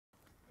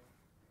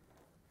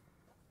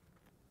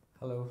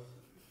Hello.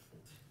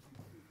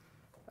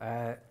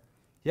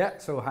 Yeah,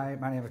 so hi,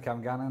 my name is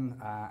Gannon.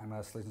 I'm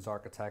a solutions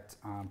architect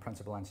and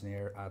principal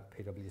engineer at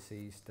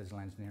PwC's digital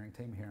engineering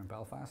team here in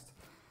Belfast.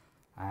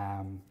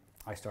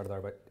 I started there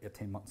about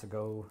 18 months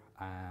ago,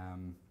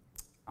 and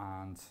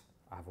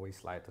I have a wee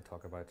slide to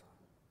talk about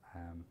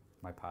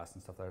my past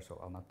and stuff there,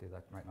 so I'll not do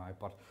that right now.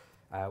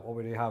 But what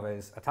we do have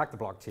is attack the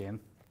blockchain.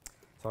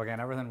 So again,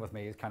 everything with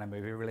me is kind of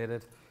movie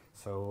related.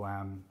 So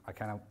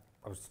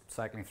I was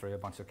cycling through a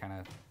bunch of kind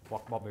of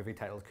what movie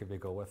titles could we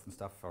go with and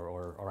stuff,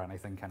 or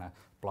anything kind of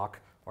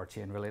block or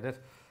chain related.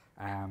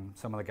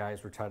 Some of the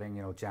guys were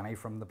touting, Jenny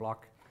from the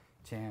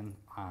blockchain,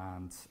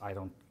 and I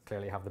don't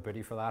clearly have the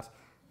booty for that.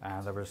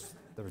 And there was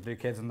new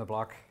kids in the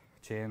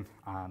blockchain,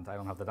 and I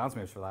don't have the dance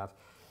moves for that.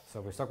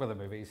 So we stuck with the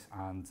movies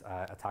and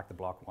attacked the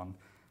block one.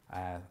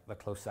 The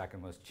close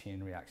second was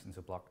Chain Reaction,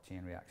 so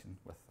blockchain reaction.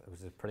 It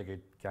was a pretty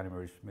good Gannon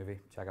movie.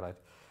 Check it out.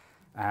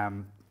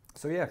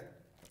 So yeah.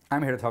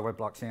 I'm here to talk about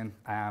blockchain,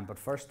 but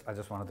first I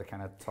just wanted to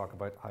kind of talk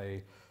about how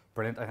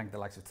brilliant I think the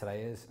likes of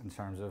today is in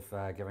terms of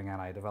giving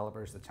NI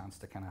developers the chance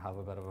to kind of have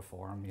a bit of a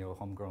forum,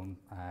 homegrown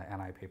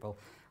NI people.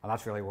 And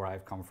that's really where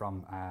I've come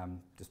from,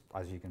 just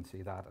as you can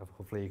see that,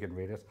 hopefully you can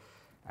read it,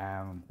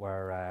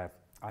 where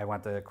I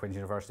went to Queen's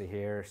University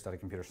here, studied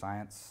computer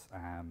science,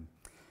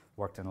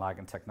 worked in Lag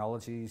and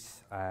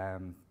Technologies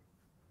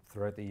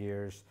throughout the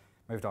years,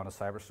 moved on to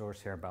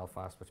CyberSource here in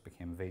Belfast, which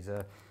became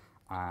Visa.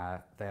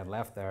 Then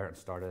left there and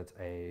started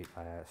a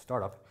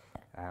startup,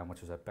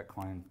 which was a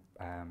Bitcoin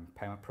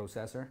payment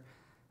processor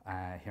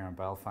here in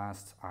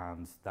Belfast,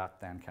 and that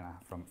then kind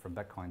of from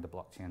Bitcoin to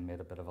blockchain made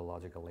a bit of a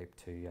logical leap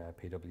to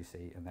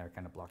PwC in their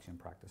kind of blockchain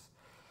practice.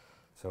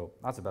 So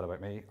that's a bit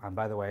about me. And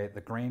by the way, the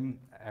green,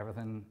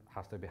 everything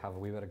has to have a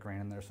wee bit of green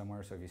in there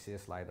somewhere. So if you see a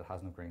slide that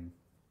has no green,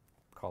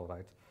 call it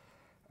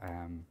out.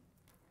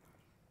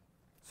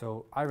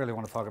 So I really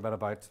want to talk a bit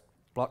about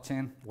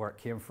blockchain, where it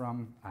came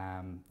from.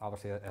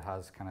 Obviously it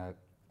has kind of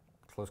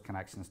close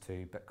connections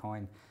to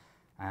Bitcoin,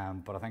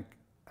 but I think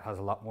it has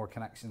a lot more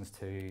connections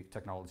to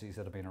technologies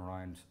that have been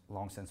around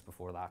long since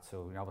before that.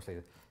 So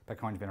obviously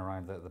Bitcoin's been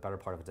around the better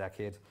part of a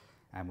decade,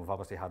 and we've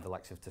obviously had the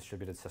likes of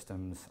distributed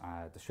systems,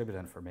 distributed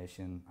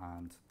information,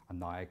 and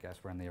now I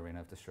guess we're in the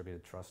arena of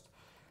distributed trust.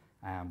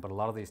 But a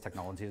lot of these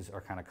technologies are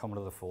kind of coming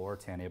to the fore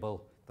to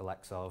enable the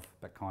likes of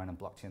Bitcoin and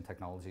blockchain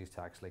technologies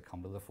to actually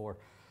come to the fore.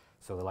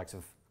 So the likes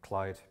of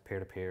cloud,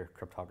 peer-to-peer,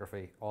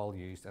 cryptography, all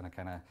used in a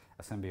kind of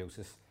a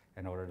symbiosis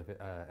in order to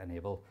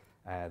enable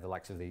the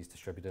likes of these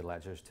distributed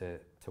ledgers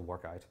to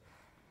work out.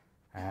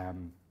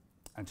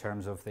 In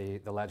terms of the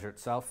ledger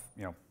itself,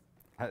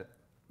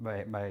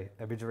 my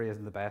imagery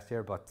isn't the best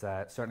here, but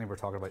certainly we're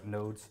talking about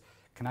nodes,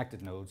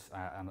 connected nodes,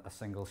 and a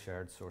single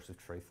shared source of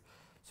truth.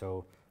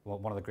 So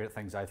one of the great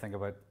things I think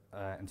about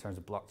in terms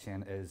of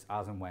blockchain is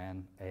as and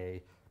when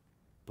a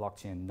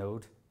blockchain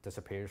node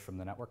disappears from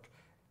the network,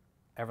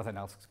 everything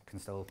else can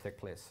still take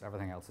place.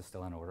 Everything else is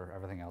still in order.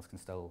 Everything else can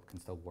still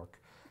work.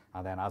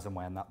 And then as and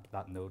when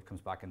that node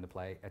comes back into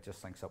play, it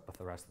just syncs up with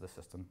the rest of the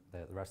system,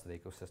 the rest of the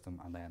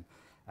ecosystem, and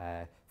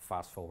then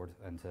fast forward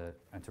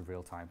into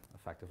real time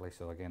effectively.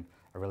 So again,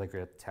 a really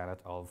great tenet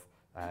of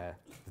the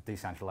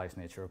decentralized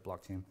nature of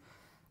blockchain.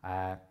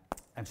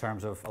 In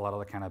terms of a lot of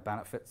the kind of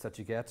benefits that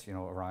you get,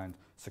 around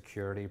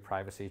security,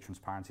 privacy,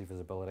 transparency,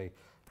 visibility,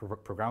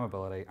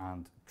 programmability,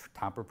 and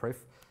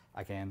tamper-proof.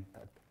 Again,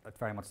 it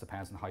very much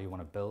depends on how you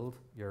want to build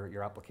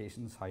your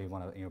applications, how you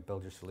want to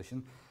build your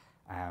solution.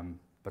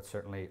 But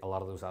certainly a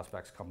lot of those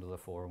aspects come to the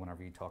fore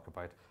whenever you talk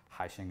about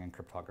hashing and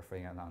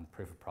cryptography and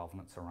proof of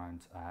provenance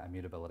around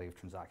immutability of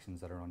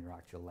transactions that are on your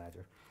actual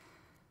ledger.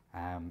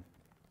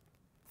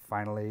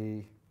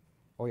 Finally,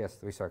 oh yes,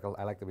 the wee circle.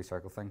 I like the wee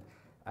circle thing.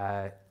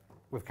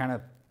 I've kind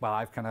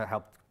of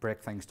helped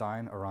break things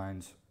down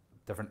around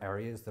different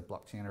areas that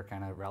blockchain are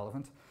kind of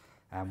relevant.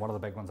 One of the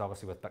big ones,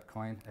 obviously, with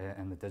Bitcoin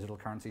in the digital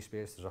currency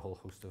space. There's a whole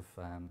host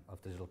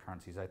of digital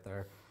currencies out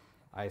there.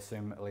 I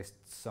assume at least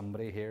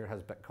somebody here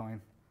has Bitcoin.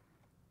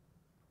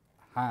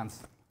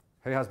 Hands.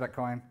 Who has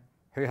Bitcoin?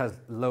 Who has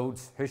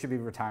loads? Who should be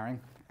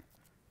retiring?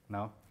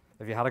 No.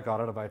 If you had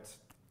got it about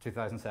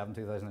 2007,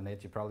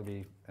 2008, you'd probably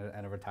be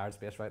in a retired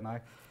space right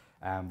now.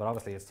 But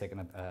obviously, it's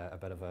taken a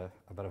bit of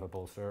a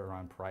bolster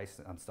around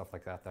price and stuff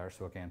like that there.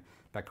 So again,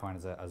 Bitcoin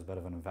is a bit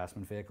of an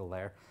investment vehicle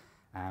there.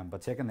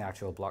 But taking the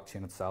actual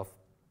blockchain itself,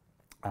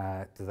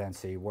 to then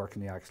see where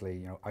can you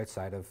actually,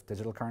 outside of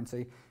digital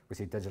currency, we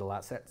see digital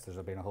assets. There's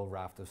been a whole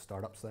raft of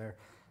startups there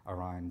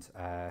around,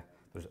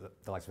 there's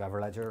the likes of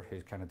Everledger,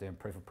 who's kind of doing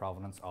proof of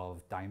provenance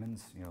of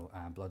diamonds,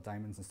 blood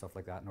diamonds and stuff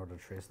like that in order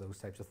to trace those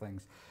types of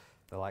things.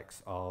 The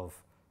likes of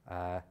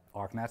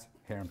ArcNet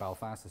here in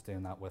Belfast is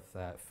doing that with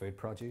food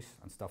produce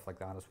and stuff like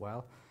that as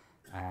well.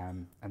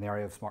 In the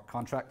area of smart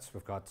contracts,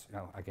 we've got,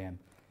 again,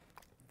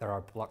 there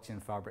are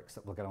blockchain fabrics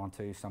that we'll get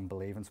onto. Some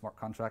believe in smart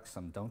contracts,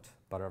 some don't,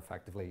 but are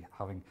effectively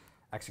having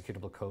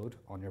executable code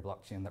on your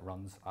blockchain that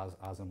runs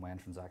as and when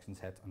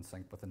transactions hit and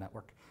sync with the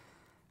network.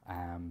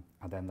 And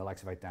then the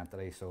likes of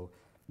identity. So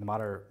no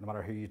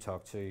matter who you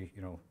talk to,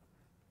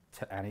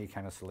 to any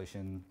kind of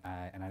solution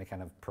in any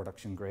kind of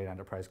production grade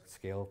enterprise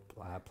scale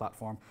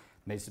platform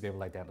needs to be able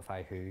to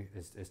identify who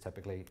is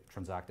typically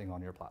transacting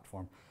on your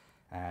platform.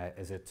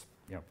 Is it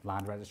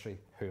land registry,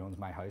 who owns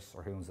my house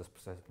or who owns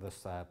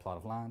this plot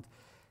of land,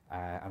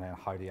 and then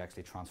how do you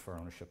actually transfer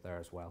ownership there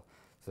as well.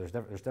 So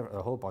there's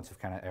a whole bunch of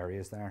kind of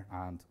areas there,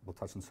 and we'll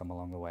touch on some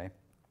along the way.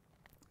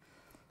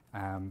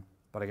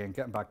 But again,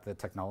 getting back to the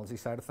technology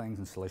side of things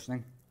and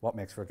solutioning, what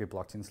makes for a good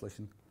blockchain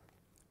solution?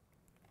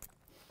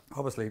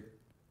 Obviously,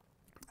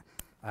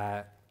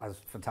 as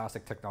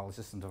fantastic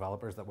technologists and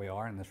developers that we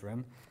are in this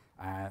room,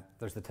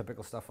 there's the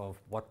typical stuff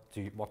of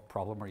what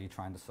problem are you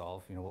trying to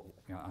solve,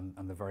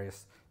 and the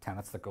various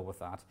tenets that go with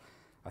that.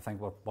 I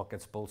think what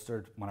gets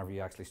bolstered whenever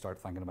you actually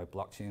start thinking about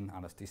blockchain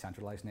and its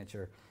decentralized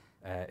nature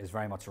is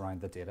very much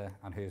around the data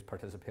and who is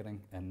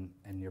participating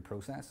in your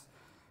process.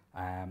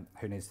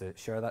 Who needs to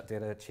share that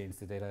data, change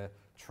the data,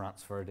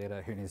 transfer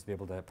data, who needs to be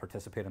able to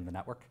participate in the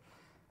network.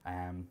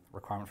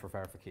 Requirement for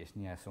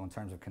verification, yeah. So in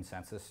terms of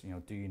consensus,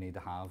 do you need to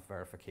have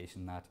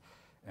verification that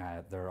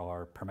there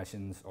are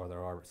permissions or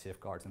there are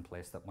safeguards in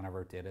place that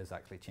whenever data is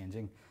actually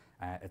changing,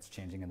 it's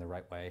changing in the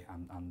right way,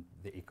 and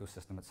the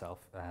ecosystem itself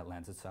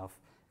lends itself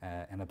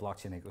in a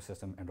blockchain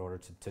ecosystem in order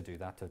to do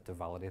that, to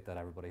validate that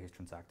everybody who's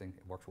transacting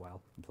works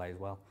well and plays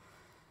well.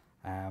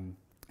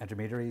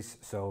 Intermediaries,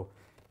 so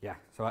yeah,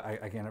 so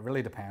again, it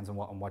really depends on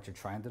what you're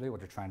trying to do,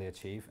 what you're trying to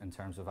achieve in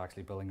terms of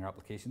actually building your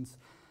applications.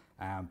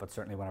 But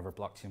certainly whenever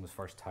blockchain was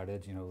first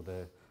touted,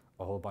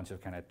 a whole bunch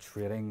of kind of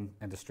trading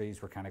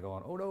industries were kind of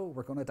going, oh no,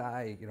 we're going to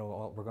die,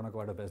 we're going to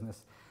go out of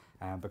business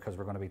because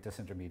we're going to be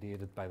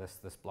disintermediated by this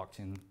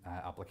blockchain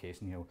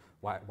application.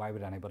 Why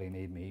would anybody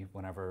need me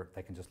whenever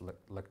they can just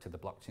look to the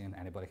blockchain,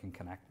 anybody can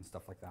connect and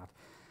stuff like that.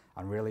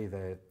 And really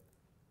the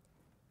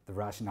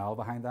rationale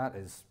behind that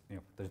is,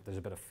 there's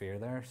a bit of fear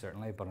there,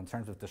 certainly, but in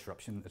terms of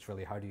disruption, it's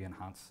really how do you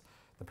enhance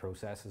the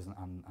processes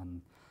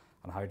and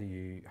how do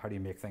you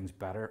make things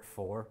better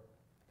for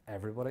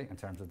everybody in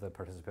terms of the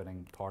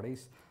participating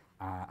parties,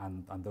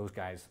 and those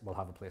guys will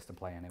have a place to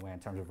play anyway in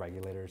terms of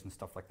regulators and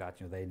stuff like that.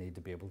 They need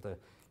to be able to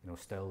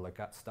still look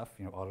at stuff.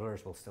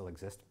 Auditors will still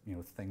exist.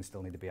 Things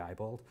still need to be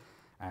eyeballed,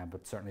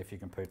 but certainly if you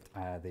can put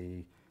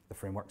the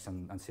frameworks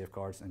and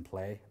safeguards in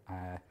play,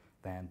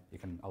 then you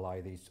can allow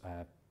these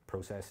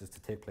processes to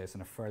take place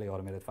in a fairly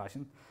automated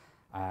fashion.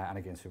 And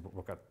again, so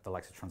we've got the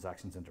likes of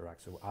transactions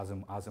interact. So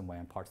as and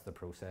when parts of the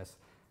process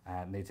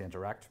need to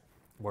interact,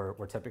 where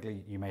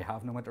typically you may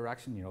have no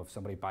interaction. If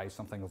somebody buys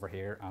something over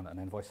here and an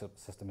invoice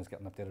system is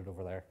getting updated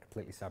over there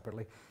completely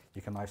separately,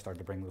 you can now start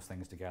to bring those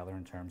things together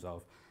in terms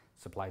of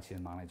supply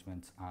chain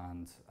management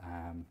and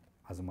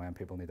as and when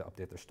people need to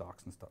update their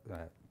stocks and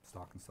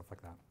stock and stuff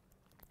like that.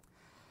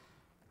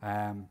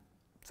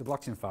 So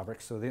blockchain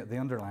fabric, so the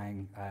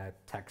underlying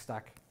tech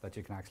stack that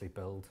you can actually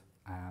build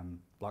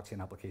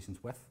blockchain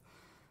applications with.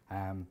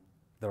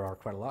 There are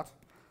quite a lot.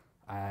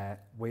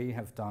 We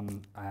have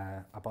done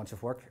a bunch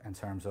of work in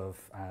terms of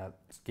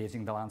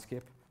gauging the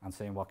landscape and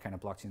seeing what kind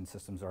of blockchain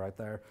systems are out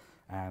there.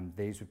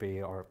 These would be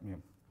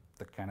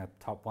the kind of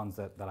top ones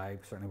that I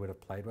certainly would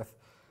have played with,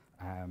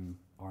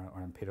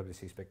 or in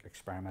PwC speak,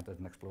 experimented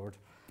and explored.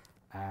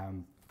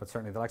 But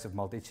certainly the likes of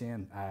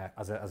multi-chain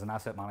as an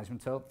asset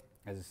management tool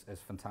is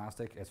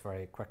fantastic. It's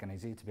very quick and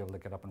easy to be able to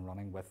get up and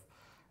running with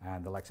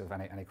the likes of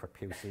any quick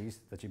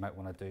POCs that you might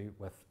want to do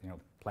with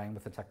playing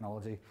with the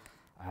technology.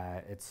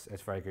 It's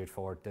very good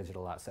for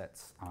digital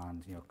assets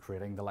and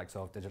creating the likes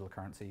of digital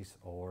currencies,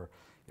 or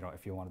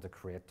if you wanted to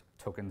create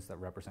tokens that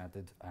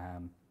represented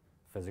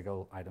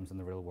physical items in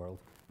the real world,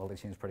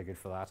 multi-chain is pretty good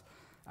for that.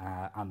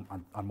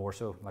 And more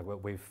so, like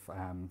we've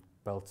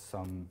built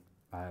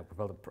a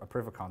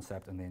proof of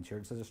concept in the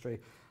insurance industry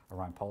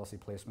around policy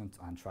placement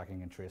and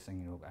tracking and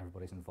tracing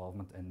everybody's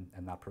involvement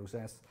in that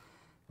process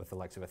with the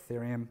likes of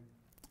Ethereum.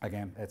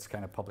 Again, it's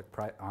kind of public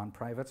and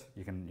private.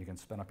 You can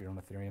spin up your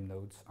own Ethereum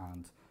nodes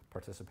and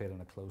participate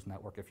in a closed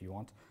network if you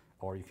want,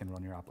 or you can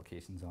run your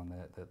applications on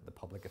the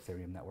public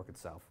Ethereum network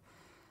itself.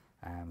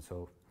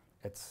 So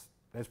it's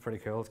pretty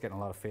cool. It's getting a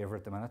lot of favour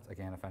at the minute.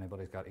 Again, if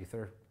anybody's got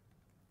Ether,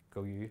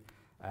 go you.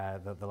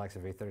 The likes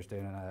of Ether is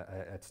doing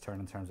its turn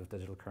in terms of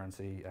digital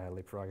currency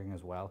leapfrogging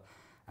as well.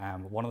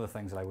 One of the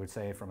things that I would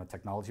say from a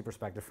technology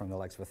perspective from the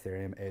likes of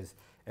Ethereum is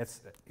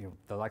it's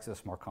the likes of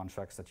the smart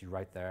contracts that you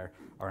write there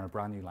are in a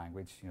brand new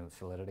language,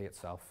 Solidity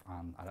itself.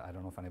 I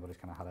don't know if anybody's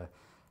kind of had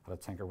a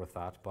tinker with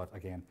that, but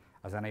again,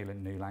 as any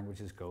new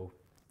languages go,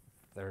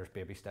 there's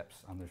baby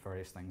steps and there's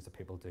various things that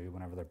people do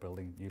whenever they're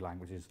building new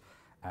languages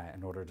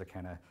in order to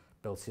kind of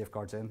build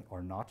safeguards in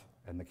or not.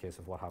 In the case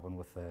of what happened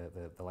with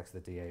the likes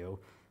of the DAO,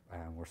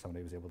 where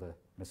somebody was able to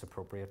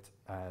misappropriate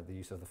the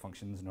use of the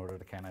functions in order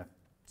to kind of,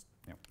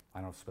 I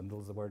don't know if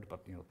swindle is the word,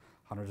 but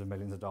hundreds of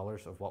millions of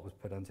dollars of what was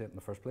put into it in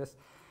the first place.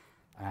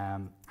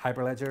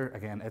 Hyperledger,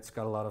 again, it's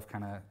got a lot of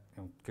kind of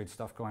good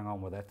stuff going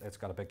on with it. It's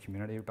got a big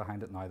community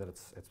behind it now that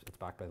it's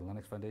backed by the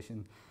Linux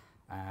Foundation.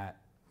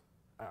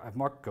 I've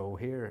marked Go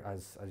here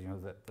as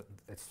that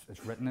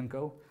it's written in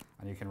Go,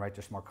 and you can write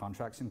your smart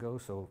contracts in Go.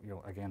 So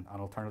again, an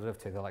alternative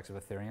to the likes of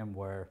Ethereum,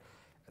 where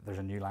there's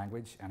a new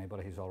language,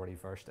 anybody who's already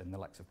versed in the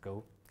likes of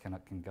Go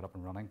can get up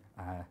and running,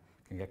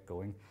 can get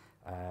going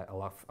a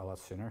lot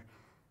sooner,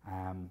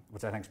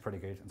 which I think is pretty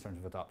good in terms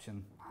of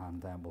adoption,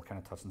 and we'll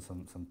kind of touch on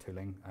some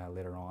tooling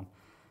later on.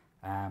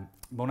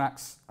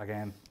 Monax,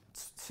 again,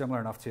 similar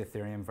enough to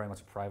Ethereum, very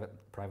much a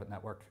private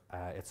network.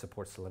 It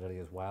supports Solidity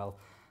as well,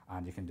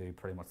 and you can do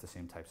pretty much the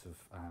same types of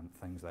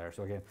things there.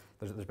 So again,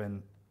 there's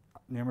been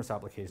numerous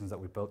applications that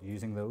we've built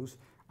using those,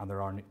 and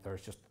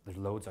there's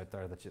loads out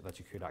there that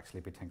you could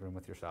actually be tinkering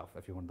with yourself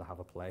if you wanted to have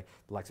a play.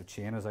 The likes of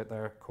Chain is out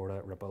there,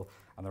 Corda, Ripple,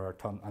 and there are a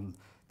ton, and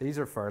these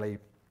are fairly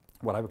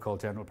what I would call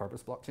general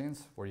purpose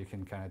blockchains, where you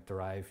can kind of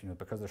derive,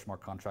 because they're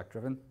smart contract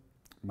driven,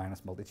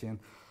 minus multi-chain.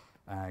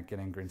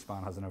 Gannon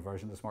Greenspan has an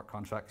aversion to smart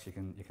contracts. You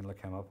can look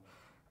him up,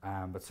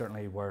 but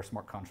certainly where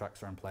smart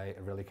contracts are in play,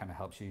 it really kind of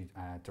helps you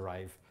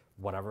derive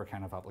whatever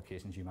kind of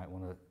applications you might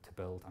want to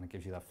build, and it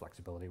gives you that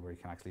flexibility where you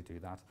can actually do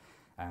that.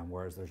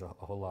 Whereas there's a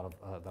whole lot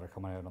of that are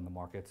coming out on the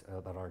market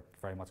that are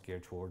very much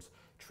geared towards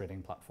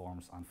trading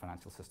platforms and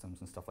financial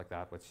systems and stuff like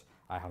that, which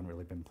I haven't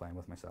really been playing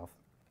with myself.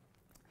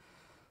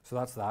 So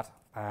that's that.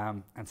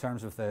 In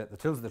terms of the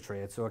tools of the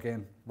trade, so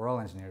again, we're all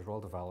engineers, we're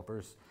all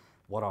developers.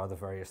 What are the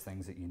various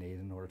things that you need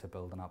in order to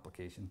build an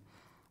application?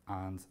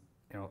 And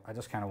I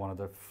just kind of wanted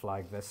to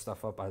flag this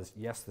stuff up as,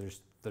 yes,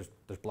 there's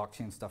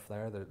blockchain stuff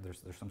there.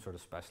 There's some sort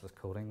of specialist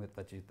coding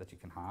that you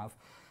can have,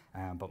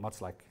 but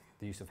much like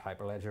the use of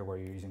Hyperledger where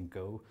you're using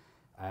Go,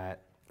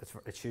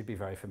 it should be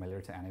very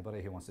familiar to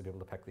anybody who wants to be able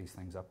to pick these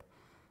things up.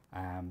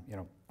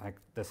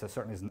 This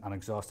certainly isn't an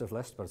exhaustive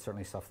list, but it's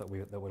certainly stuff that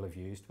we'll have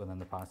used within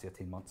the past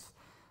 18 months.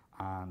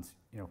 And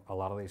a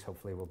lot of these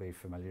hopefully will be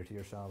familiar to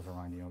yourselves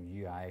around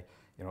UI.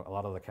 A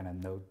lot of the kind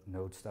of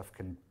node stuff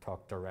can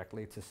talk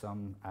directly to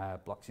some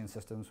blockchain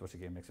systems, which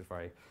again makes it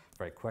very,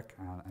 very quick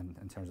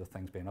in terms of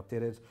things being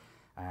updated.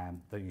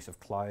 The use of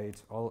cloud,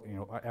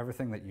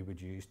 everything that you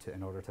would use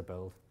in order to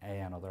build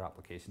another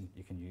application,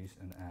 you can use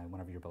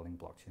whenever you're building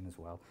blockchain as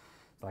well.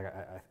 So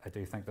I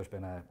do think there's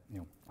been I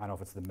don't know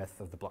if it's the myth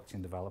of the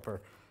blockchain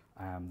developer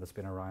that's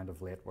been around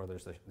of late, where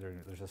there's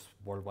this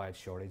worldwide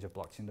shortage of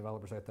blockchain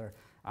developers out there,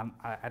 and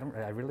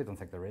I really don't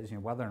think there is.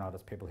 Whether or not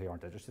it's people who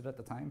aren't interested at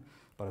the time,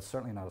 but it's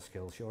certainly not a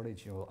skill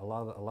shortage. A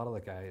lot of the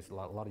guys, a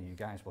lot of you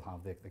guys will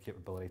have the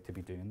capability to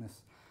be doing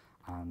this,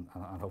 and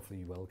hopefully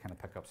you will kind of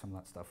pick up some of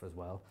that stuff as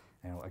well.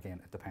 Again,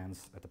 it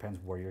depends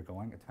where you're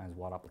going. It depends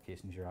what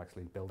applications you're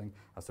actually building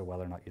as to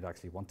whether or not you'd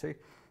actually want to.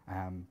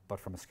 But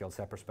from a skill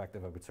set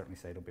perspective, I would certainly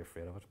say don't be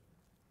afraid of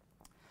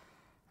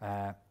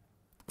it.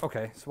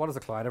 Okay, so what has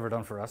the cloud ever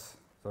done for us?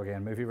 So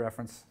again, movie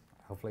reference.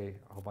 Hopefully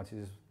a whole bunch of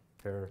you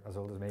who are as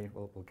old as me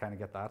will kind of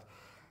get that.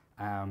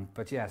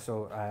 But yeah,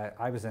 so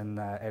I was in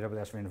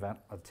AWS reInvent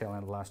at the tail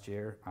end of last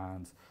year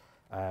and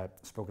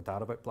spoke at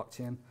that about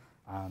blockchain.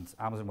 And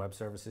Amazon Web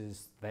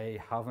Services, they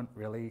haven't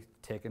really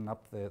taken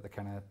up the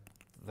kind of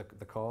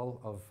the call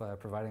of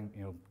providing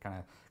kind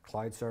of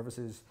cloud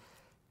services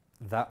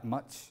that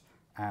much.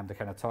 To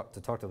kind of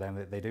talk to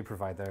them, they do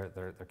provide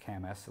their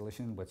KMS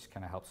solution, which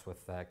kind of helps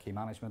with key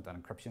management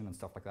and encryption and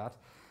stuff like that,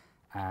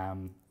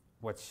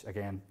 which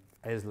again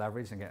is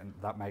leveraged. Again,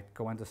 that might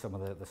go into some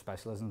of the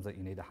specialisms that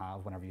you need to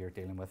have whenever you're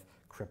dealing with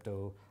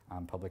crypto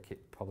and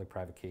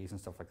public-private keys and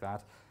stuff like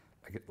that.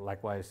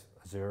 Likewise,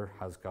 Azure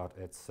has got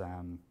its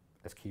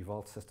key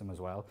vault system as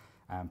well,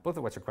 both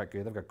of which are quite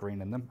good. They've got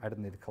green in them. I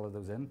didn't need to color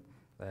those in,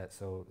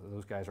 so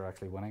those guys are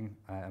actually winning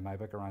in my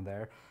book around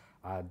there.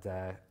 And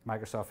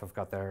Microsoft have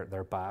got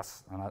their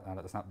BaaS, and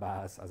it's not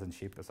BaaS as in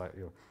sheep, it's like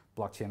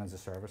blockchain as a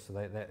service. So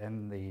they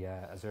in the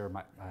Azure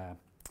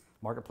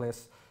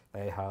marketplace,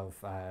 they have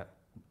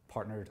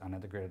partnered and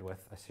integrated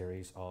with a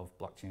series of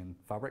blockchain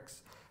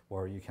fabrics,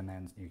 where you can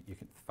then you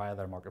can via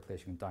their marketplace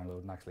you can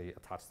download and actually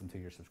attach them to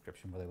your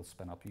subscription, where they will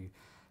spin up you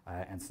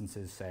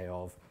instances, say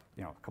of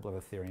a couple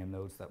of Ethereum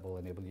nodes that will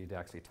enable you to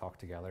actually talk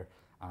together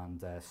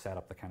and set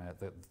up the kind of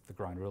the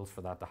ground rules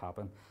for that to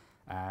happen.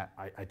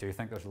 I do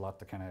think there's a lot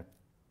to kind of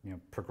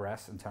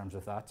progress in terms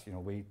of that.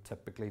 We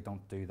typically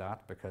don't do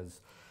that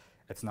because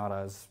it's not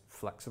as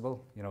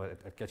flexible.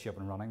 It gets you up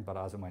and running, but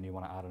as and when you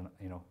want to add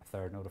a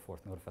third node, a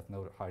fourth node, a fifth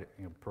node, how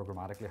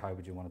programmatically how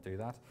would you want to do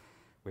that?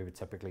 We would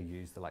typically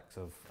use the likes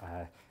of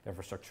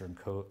infrastructure and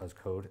code as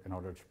code in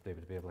order to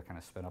be able to kind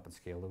of spin up and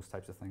scale those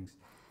types of things.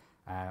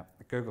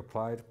 Google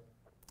Cloud,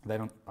 I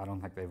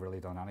don't think they've really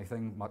done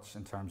anything much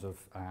in terms of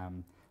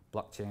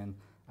blockchain.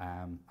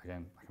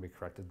 Again, I can be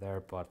corrected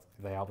there, but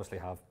they obviously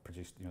have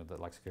produced, the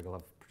likes of Google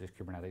have produced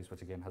Kubernetes,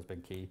 which again has been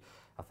key,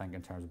 I think,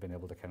 in terms of being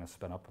able to kind of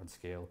spin up and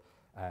scale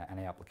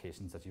any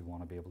applications that you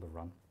want to be able to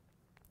run.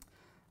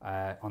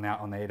 On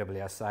the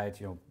AWS side,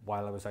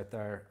 while I was out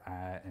there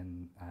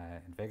in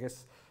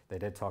Vegas, they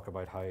did talk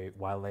about how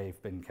while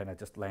they've been kind of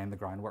just laying the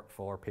groundwork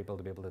for people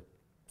to be able to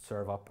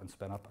serve up and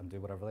spin up and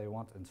do whatever they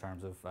want in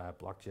terms of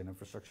blockchain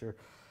infrastructure,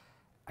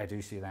 I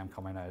do see them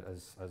coming out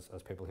as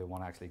people who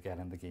want to actually get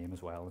in the game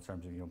as well. In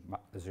terms of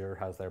Azure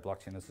has their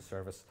blockchain as a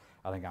service.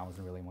 I think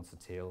Amazon really wants to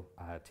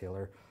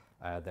tailor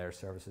their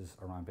services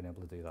around being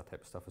able to do that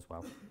type of stuff as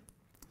well.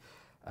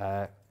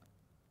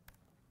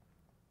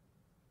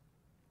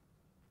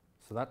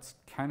 So that's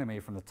kind of me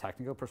from the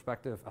technical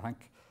perspective. I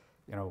think,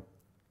 you know,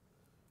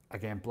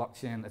 again,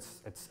 blockchain,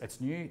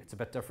 it's new, it's a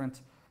bit different.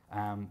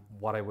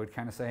 What I would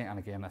kind of say, and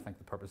again, I think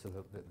the purpose of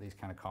these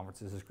kind of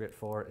conferences is great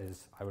for,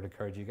 is I would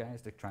encourage you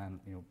guys to try and,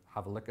 you know,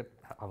 have a look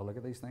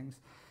at these things.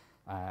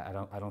 I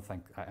don't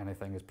think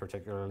anything is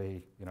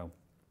particularly, you know,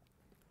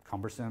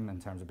 cumbersome in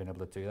terms of being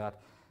able to do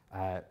that.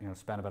 You know,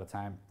 spend a bit of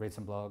time, read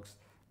some blogs.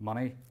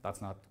 Money,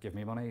 that's not give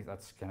me money.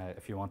 That's kind of,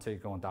 if you want to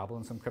go and dabble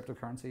in some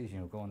cryptocurrencies, you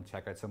know, go and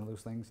check out some of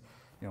those things.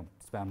 You know,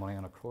 spend money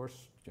on a course.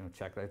 You know,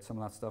 check out some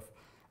of that stuff.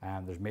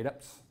 There's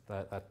meetups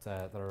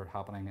that are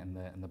happening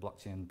in the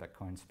blockchain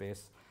Bitcoin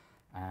space.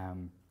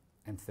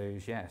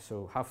 Enthuse, yeah.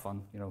 So have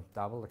fun. You know,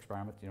 dabble,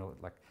 experiment. You know,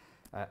 like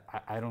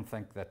I don't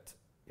think that,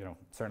 you know,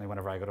 certainly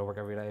whenever I go to work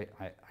every day,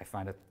 I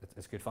find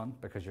it's good fun,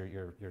 because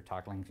you're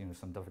tackling, you know,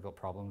 some difficult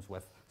problems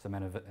with some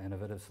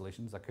innovative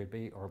solutions that could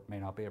be or may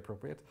not be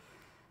appropriate.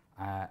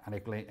 And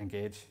equally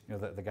engage. You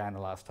know, the guy in the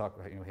last talk,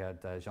 you know, he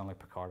had Jean-Luc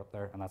Picard up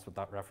there, and that's what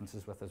that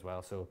references with as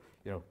well. So,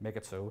 you know, make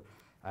it so.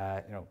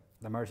 You know,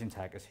 the emerging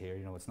tech is here.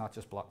 You know, it's not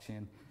just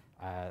blockchain.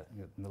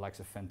 You know, the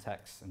likes of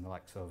fintechs and the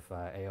likes of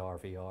AR,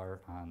 VR,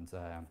 and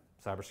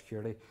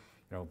cybersecurity.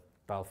 You know,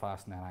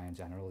 Belfast and NI in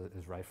general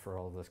is rife for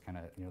all of this kind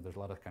of. You know, there's a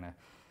lot of kind of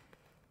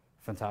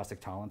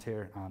fantastic talent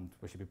here, and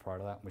we should be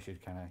proud of that. We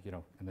should kind of, you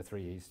know, in the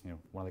 3 E's. You know,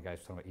 one of the guys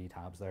was talking about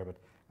E-tabs there, but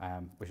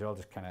we should all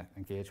just kind of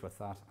engage with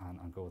that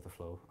and go with the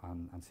flow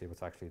and see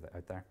what's actually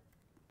out there.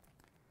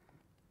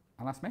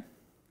 And that's me.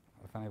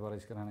 If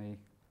anybody's got any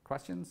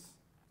questions,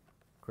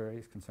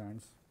 queries,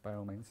 concerns, by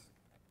all means,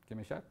 give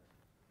me a shout.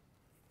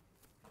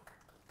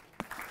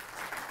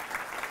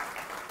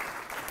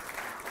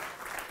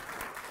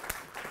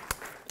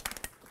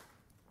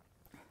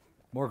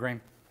 More green.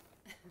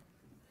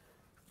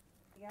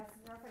 Yes,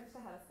 we're finished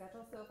ahead of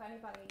schedule, so if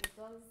anybody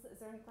does, is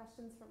there any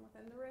questions from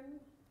within the room?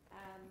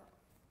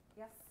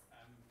 Yes?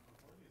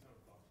 Unfortunately, it's not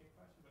a blockchain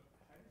question, but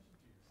how did you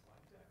do your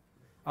slide deck?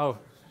 Oh,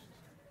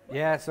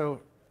 yeah, so,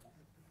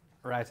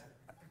 right.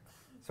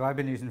 So I've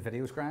been using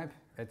VideoScribe.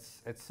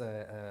 It's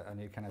a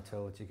new kind of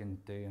tool that you can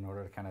do in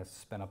order to kind of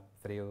spin up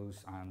videos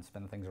and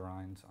spin things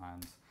around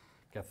and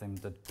get them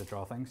to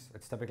draw things.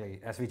 It's typically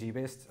SVG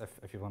based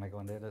if you want to go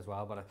into it as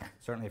well, but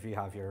certainly if you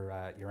have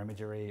your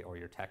imagery or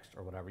your text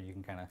or whatever, you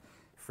can kind of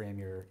frame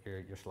your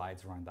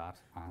slides around that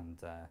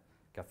and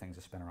get things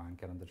to spin around,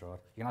 get them to draw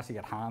it. You can actually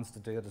get hands to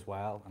do it as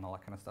well and all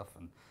that kind of stuff.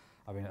 And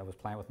I mean, I was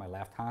playing with my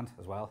left hand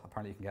as well.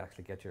 Apparently you can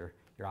actually get your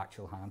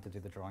actual hand to do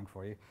the drawing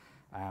for you.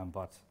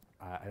 But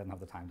I didn't have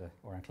the time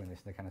or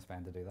inclination to kind of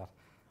spend to do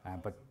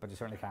that. But you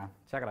certainly can.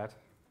 Check it out.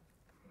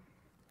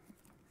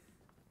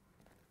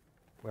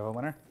 We have a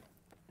winner?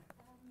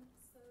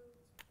 So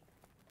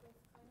with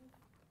kind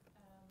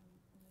of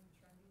new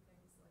trendy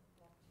things like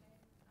blockchain,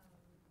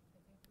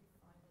 I think we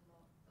find a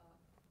lot that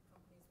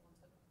companies want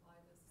to apply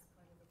this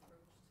kind of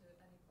approach to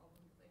any problem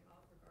that they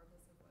have,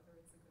 regardless of whether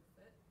it's a good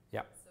fit.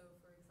 Yeah. So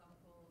for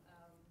example,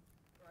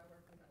 where I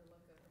work, we had a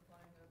look at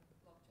applying a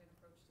blockchain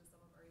approach to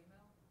some of our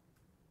email.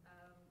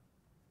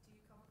 Do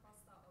you come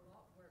across that a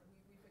lot? Where we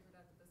figured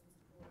out that this was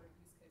the core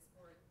use case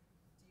for it.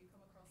 Do you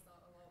come across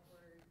that a lot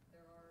where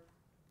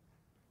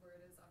where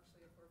it is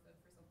actually a core fit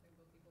for something,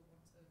 but people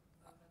want to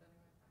have it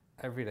anyway?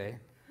 Every day.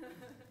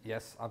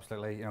 Yes,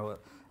 absolutely. You know,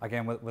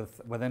 again,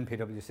 within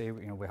PwC,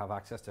 you know, we have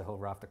access to a whole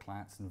raft of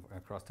clients and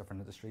across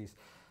different industries.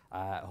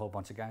 A whole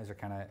bunch of guys are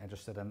kind of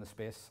interested in the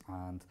space,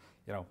 and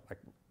you know, like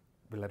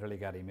we literally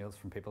get emails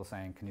from people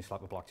saying, "Can you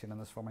slap a blockchain in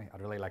this for me?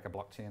 I'd really like a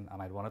blockchain,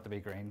 and I'd want it to be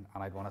green,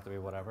 and I'd want it to be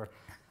whatever."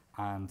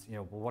 And you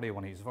know, well, what do you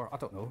want to use it for? I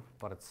don't know,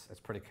 but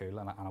it's pretty cool,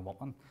 and I want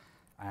one.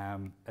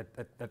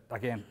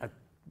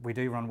 We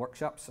do run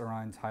workshops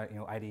around how, you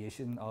know,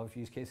 ideation of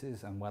use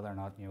cases and whether or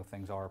not, you know,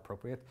 things are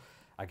appropriate.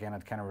 Again,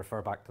 I'd kind of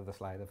refer back to the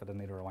slide if I didn't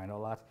need to rewind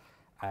all that,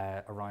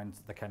 around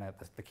the kind of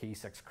the key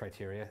 6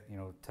 criteria. You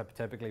know,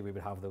 typically we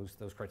would have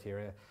those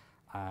criteria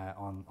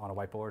on a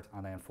whiteboard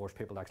and then force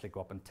people to actually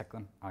go up and tick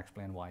them and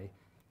explain why.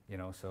 You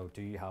know, so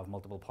do you have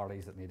multiple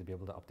parties that need to be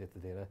able to update the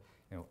data?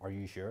 You know, are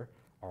you sure?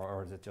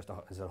 Or is it just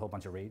is it a whole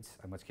bunch of reads,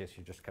 in which case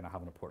you're just kind of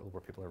having a portal where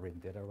people are reading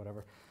data or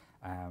whatever.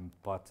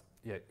 But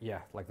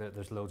yeah, like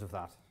there's loads of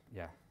that,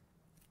 yeah.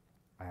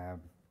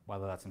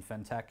 Whether that's in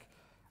fintech,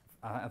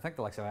 I think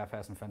the likes of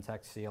FS and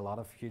fintech see a lot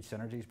of huge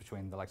synergies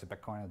between the likes of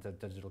Bitcoin and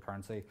digital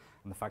currency,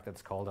 and the fact that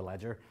it's called a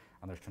ledger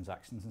and there's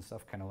transactions and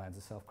stuff kind of lends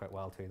itself quite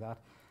well to that.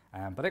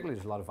 Particularly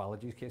there's a lot of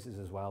valid use cases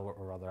as well,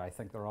 or rather I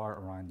think there are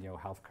around, you know,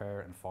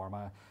 healthcare and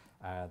pharma.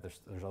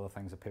 There's other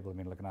things that people have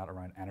been looking at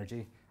around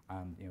energy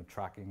and, you know,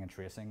 tracking and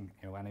tracing,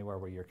 you know, anywhere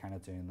where you're kind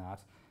of doing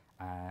that,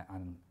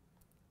 and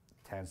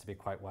tends to be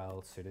quite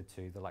well suited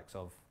to the likes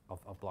of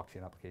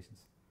blockchain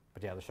applications.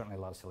 But yeah, there's certainly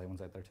a lot of silly ones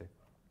out there too.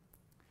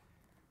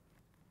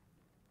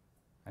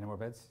 Any more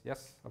bids?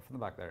 Yes, up from the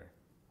back there.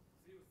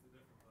 See, with the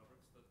different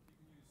fabrics that you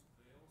can use,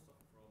 they all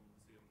suffer from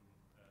the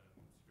same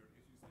security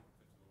issues,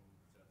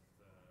 like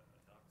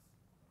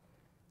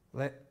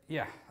attacks?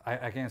 Yeah,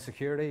 again,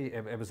 security,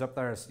 it was up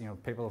there as, you know,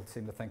 people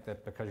seem to think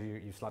that because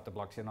you slapped a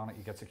blockchain on it,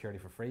 you get security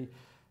for free.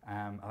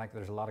 I think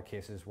there's a lot of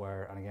cases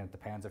where, and again, it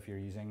depends if you're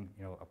using,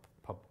 you know,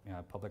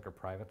 public or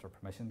private or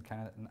permission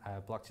kind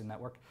of blockchain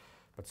network.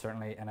 But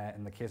certainly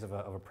in the case of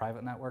a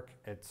private network,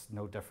 it's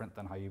no different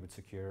than how you would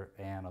secure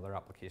any other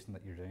application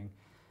that you're doing.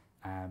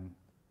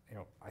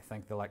 I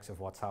think the likes of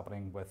what's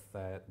happening with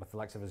the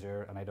likes of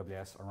Azure and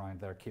AWS around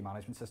their key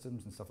management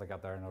systems and stuff like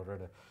that there in order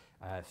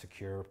to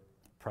secure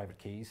private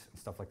keys and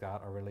stuff like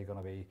that are really going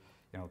to be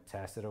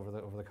tested over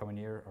the coming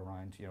year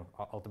around,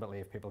 ultimately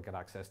if people get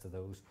access to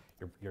those,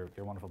 your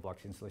wonderful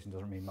blockchain solution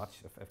doesn't mean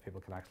much if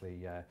people can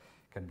actually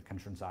can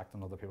transact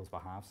on other people's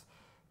behalves.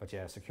 But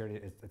yeah, security,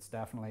 it's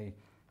definitely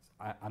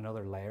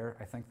another layer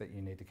I think that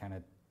you need to kind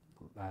of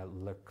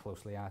look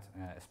closely at,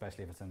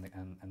 especially if it's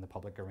in the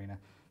public arena.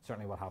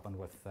 Certainly what happened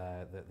with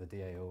the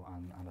DAO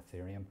and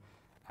Ethereum,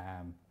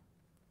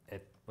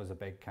 it was a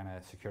big kind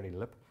of security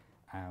loop,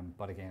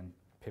 but again,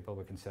 people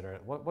would consider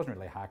it, wasn't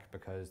really a hack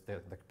because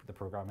the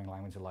programming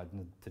language allowed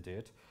them to do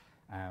it,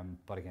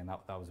 but again,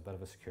 that was a bit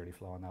of a security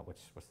flaw in that, which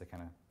they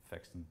kind of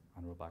fixed and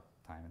rolled back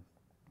time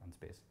and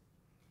space.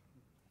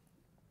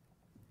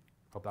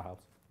 Hope that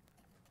helps.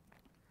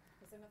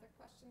 Is there another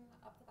question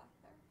up the back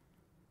there?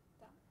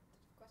 Dan, did you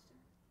have a question?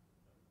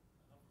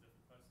 I have a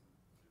different question.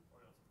 So you've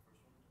already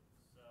answered the first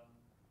one.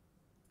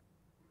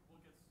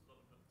 What gets a lot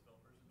of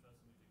developers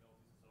interested in new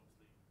technologies is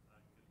obviously a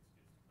good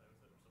excuse to play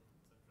with it or something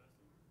that's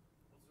interesting.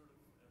 What sort of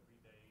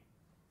everyday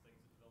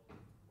things that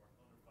developers work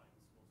on or find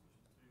small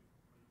solutions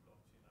to would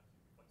blockchain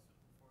actually be quite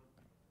suitable for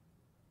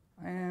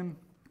them?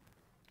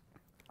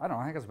 I don't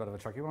know, I think it's a bit of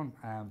a tricky one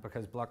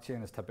because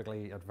blockchain is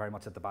typically very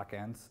much at the back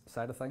end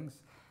side of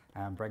things,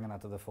 bringing that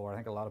to the fore. I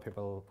think a lot of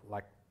people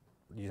like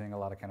using a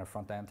lot of kind of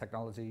front end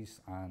technologies,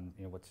 and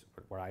where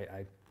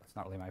it's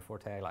not really my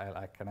forte.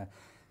 I kind of,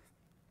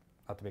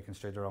 not to be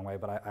construed the wrong way,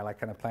 but I like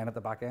kind of playing at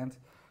the back end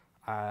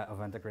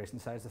of integration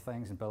sides of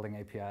things and building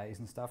APIs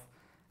and stuff.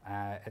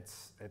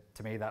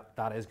 To me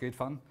that is good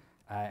fun.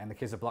 In the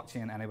case of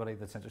blockchain, anybody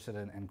that's interested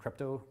in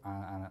crypto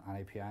and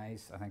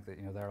APIs, I think that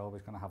they're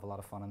always going to have a lot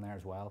of fun in there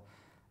as well.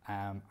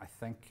 I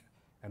think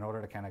in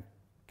order to kind of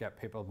get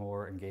people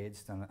more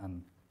engaged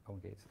and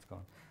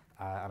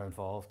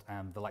involved,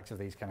 the likes of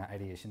these kind of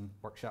ideation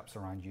workshops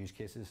around use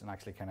cases and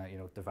actually kind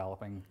of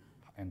developing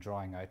and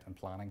drawing out and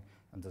planning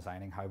and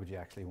designing how would you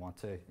actually want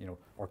to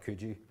or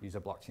could you use a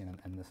blockchain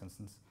in this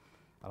instance.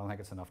 I don't think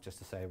it's enough just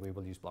to say we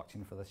will use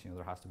blockchain for this.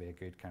 There has to be a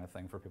good kind of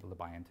thing for people to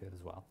buy into it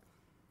as well.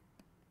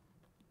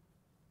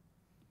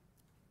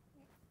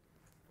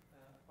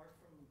 Apart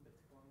from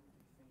Bitcoin, do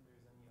you think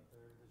there's any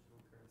other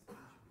digital currency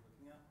we should be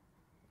looking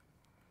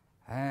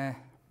at?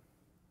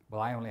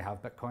 Well, I only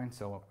have Bitcoin,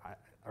 so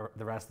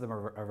the rest of them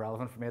are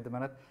irrelevant for me at the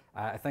minute.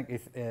 I think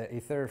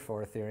Ether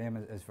for Ethereum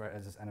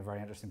is in a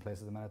very interesting place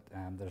at the minute.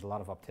 There's a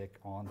lot of uptake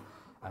on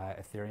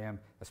Ethereum,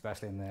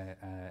 especially in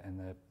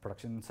the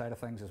production side of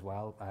things as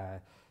well.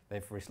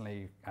 They've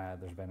recently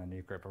there's been a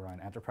new group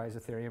around enterprise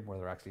Ethereum where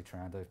they're actually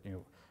trying to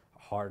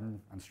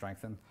harden and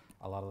strengthen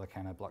a lot of the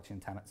kind of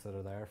blockchain tenets that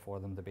are there for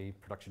them to be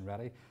production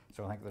ready.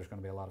 So I think there's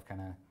going to be a lot of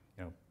kind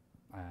of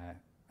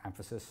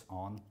emphasis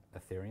on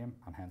Ethereum,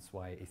 and hence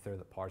why Ether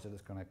that powers it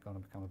is going to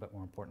become a bit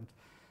more important.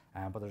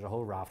 But there's a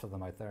whole raft of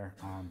them out there,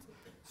 and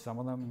some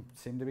of them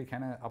seem to be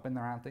kind of up in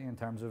their ante in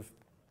terms of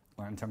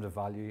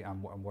value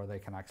and where they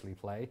can actually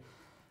play.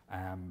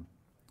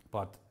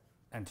 But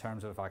in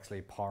terms of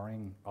actually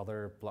powering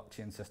other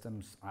blockchain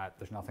systems,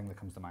 there's nothing that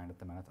comes to mind at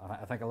the minute.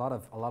 I think a lot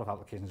of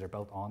applications are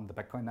built on the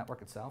Bitcoin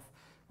network itself,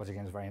 which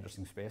again is a very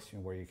interesting space,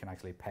 where you can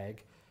actually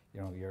peg,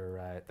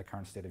 the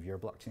current state of your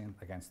blockchain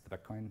against the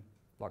Bitcoin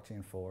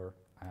blockchain for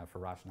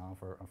rationale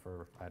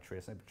for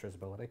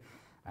traceability.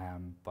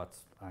 But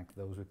I think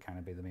those would kind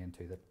of be the main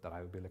two that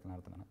I would be looking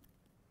at the minute.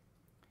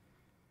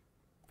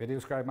 Video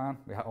scribe man,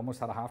 we almost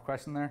had a half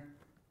question there.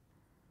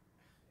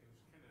 It was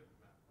kind of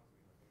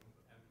possibly not going on,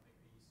 but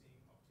are you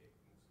seeing uptake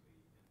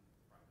mostly in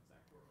the private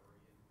sector, or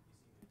are you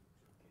seeing a sort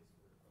of case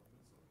for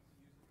governments looking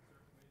to use it in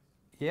certain ways?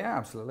 Yeah,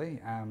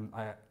 absolutely.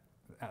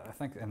 I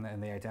think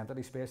in the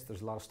identity space,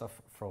 there's a lot of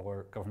stuff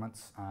for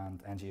governments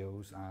and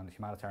NGOs and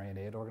humanitarian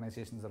aid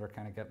organisations that are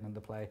kind of getting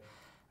into play.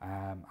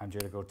 I'm due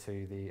to go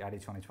to the ID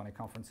 2020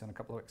 conference in a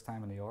couple of weeks'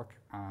 time in New York,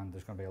 and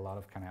there's going to be a lot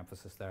of kind of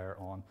emphasis there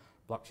on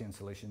blockchain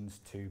solutions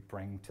to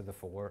bring to the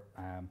fore,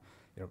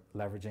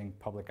 leveraging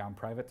public and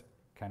private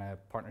kind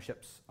of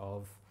partnerships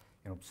of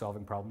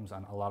solving problems,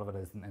 and a lot of it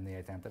is in the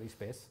identity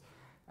space.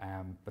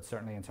 But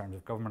certainly in terms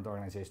of government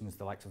organisations,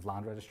 the likes of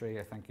Land Registry,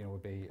 I think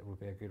would be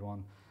a good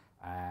one.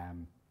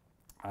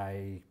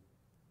 I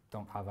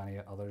don't have any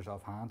others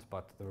offhand,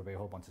 but there will be a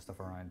whole bunch of stuff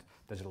around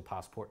digital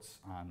passports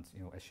and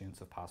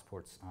issuance of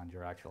passports and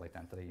your actual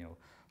identity.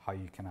 How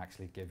you can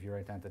actually give your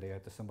identity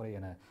out to somebody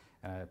in a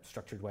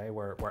structured way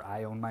where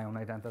I own my own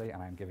identity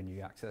and I'm giving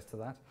you access to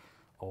that,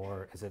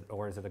 or is it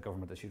a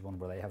government issued one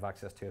where they have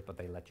access to it but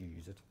they let you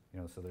use it?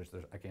 So there's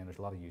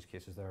a lot of use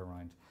cases there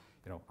around.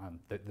 And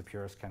the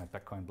purest kind of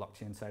Bitcoin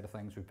blockchain side of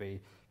things would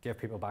be give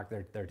people back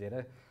their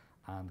data,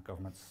 and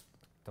governments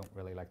don't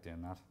really like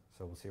doing that.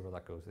 So we'll see where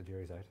that goes. The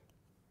jury's out.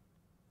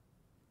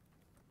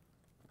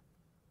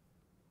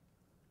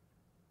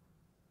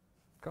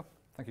 Cool.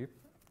 Thank you.